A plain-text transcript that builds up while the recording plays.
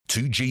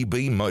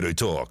2GB Motor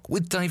Talk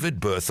with David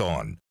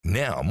Berthon.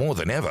 Now more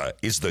than ever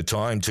is the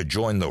time to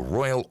join the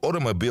Royal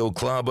Automobile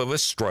Club of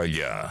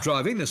Australia.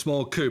 Driving the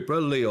small Cupra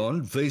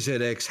Leon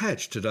VZX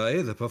hatch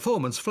today, the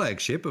performance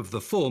flagship of the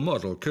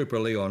four-model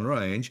Cupra Leon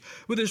range,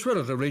 with its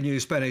relatively new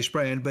Spanish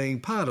brand being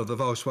part of the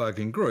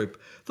Volkswagen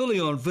Group, the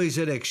Leon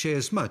VZX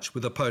shares much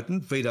with the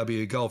potent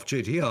VW Golf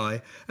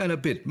GTI and a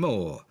bit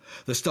more.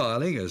 The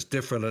styling is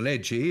different and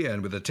edgy,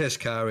 and with the test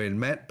car in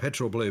matte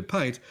petrol blue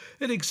paint,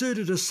 it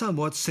exuded a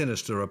somewhat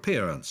sinister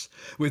appearance.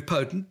 With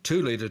potent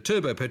 2-litre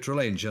turbo petrol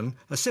engine,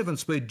 a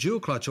 7-speed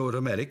dual-clutch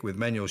automatic with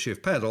manual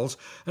shift paddles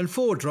and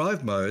 4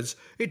 drive modes,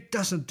 it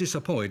doesn't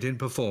disappoint in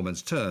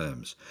performance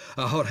terms.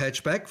 A hot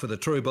hatchback for the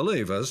true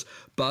believers,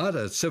 but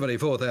at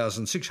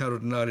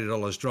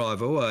 $74,690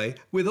 drive away,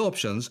 with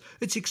options,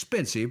 it's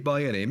expensive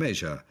by any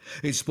measure.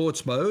 In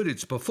sports mode,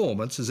 its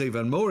performance is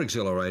even more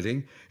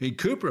exhilarating. In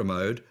Cupra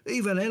mode,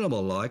 even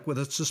animal-like, with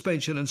its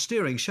suspension and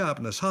steering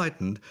sharpness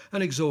heightened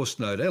and exhaust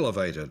note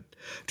elevated.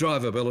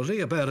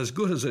 Drivability about as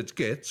good as it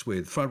gets,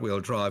 with front-wheel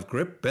drive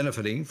grip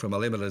benefiting from a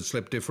limited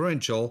slip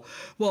differential,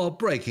 while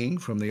braking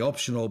from the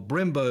optional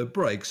Brembo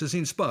brakes is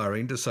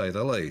inspiring to say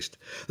the least.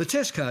 The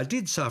test car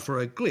did suffer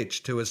a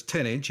glitch to its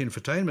 10-inch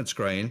infotainment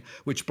screen,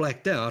 which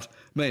blacked out,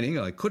 meaning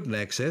I couldn't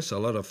access a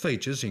lot of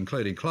features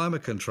including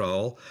climate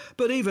control,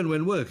 but even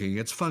when working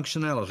its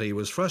functionality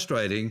was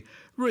frustrating,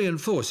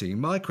 reinforcing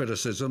my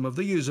criticism of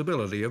the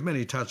usability of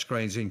many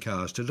touchscreens in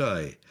cars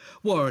today.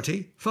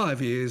 Warranty,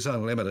 5 years,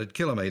 unlimited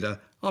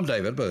kilometre. I'm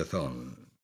David Berthon.